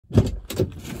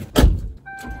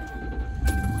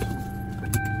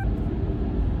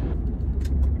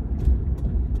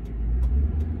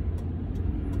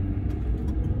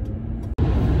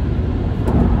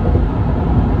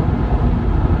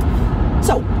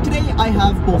Today I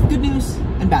have both good news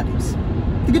and bad news.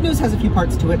 The good news has a few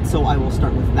parts to it, so I will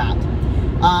start with that.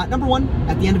 Number one,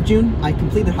 at the end of June, I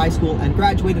completed high school and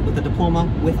graduated with a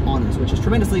diploma with honors, which is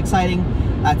tremendously exciting.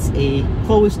 That's a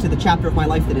close to the chapter of my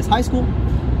life that is high school,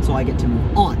 so I get to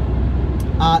move on.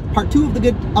 Part two of the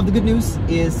good news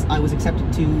is I was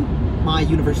accepted to my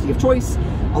university of choice,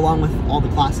 along with all the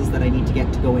classes that I need to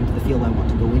get to go into the field I want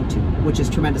to go into, which is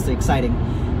tremendously exciting.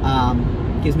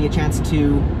 Gives me a chance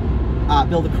to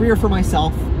build a career for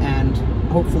myself and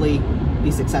hopefully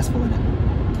be successful in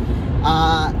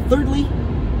it. Thirdly,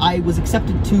 I was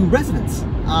accepted to residence.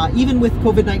 Even with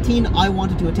COVID-19, I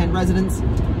wanted to attend residence.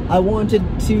 I wanted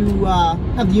to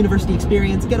have the university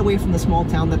experience, get away from the small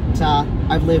town that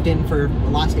I've lived in for the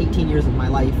last 18 years of my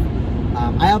life.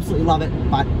 I absolutely love it,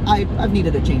 but I've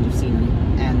needed a change of scenery,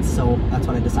 and so that's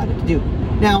what I decided to do.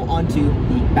 Now on to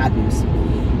the bad news.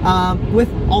 With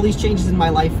all these changes in my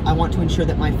life, I want to ensure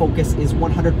that my focus is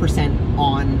 100%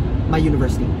 on my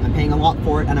university. I'm paying a lot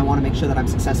for it, and I want to make sure that I'm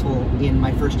successful in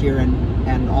my first year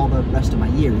and all the rest of my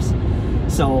years.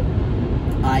 So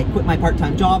I quit my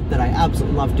part-time job that I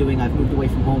absolutely love doing. I've moved away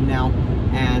from home now,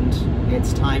 and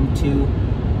it's time to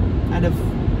kind of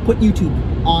put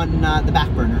YouTube on the back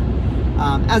burner.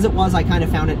 As it was, I kind of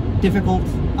found it difficult,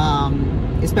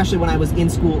 especially when I was in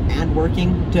school and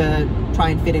working, to try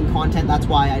and fit in content. That's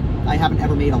why I haven't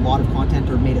ever made a lot of content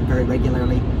or made it very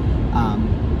regularly.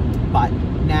 But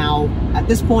now, at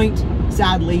this point,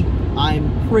 sadly,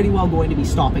 I'm pretty well going to be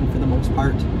stopping for the most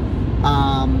part.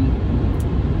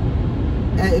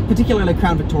 Particularly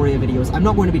Crown Victoria videos. I'm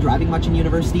not going to be driving much in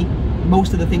university.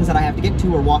 Most of the things that I have to get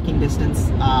to are walking distance,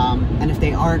 and if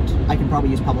they aren't, I can probably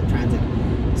use public transit.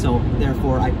 So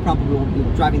therefore, I probably won't be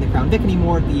driving the Crown Vic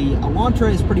anymore. The Elantra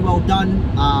is pretty well done.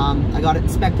 I got it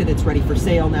inspected, it's ready for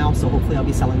sale now, so hopefully I'll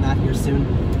be selling that here soon.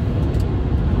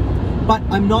 But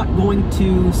I'm not going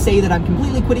to say that I'm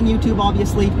completely quitting YouTube,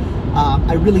 obviously.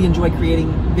 I really enjoy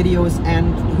creating videos,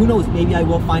 and who knows, maybe I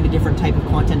will find a different type of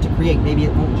content to create. Maybe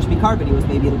it won't just be car videos,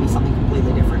 maybe it'll be something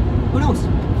completely different. Who knows?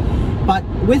 But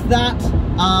with that,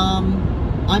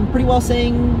 I'm pretty well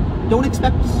saying don't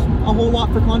expect a whole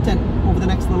lot for content over the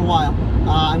next little while.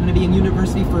 I'm going to be in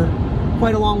university for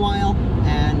quite a long while,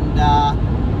 and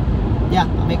yeah,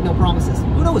 I'll make no promises.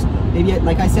 Who knows? Maybe,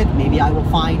 like I said, maybe I will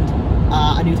find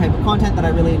a new type of content that I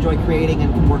really enjoy creating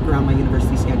and can work around my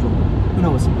university schedule. Who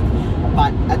knows?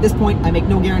 But at this point, I make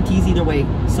no guarantees either way,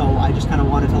 so I just kind of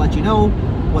wanted to let you know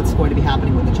what's going to be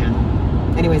happening with the channel.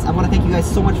 Anyways, I want to thank you guys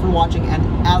so much for watching,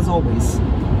 and as always,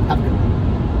 have a good one.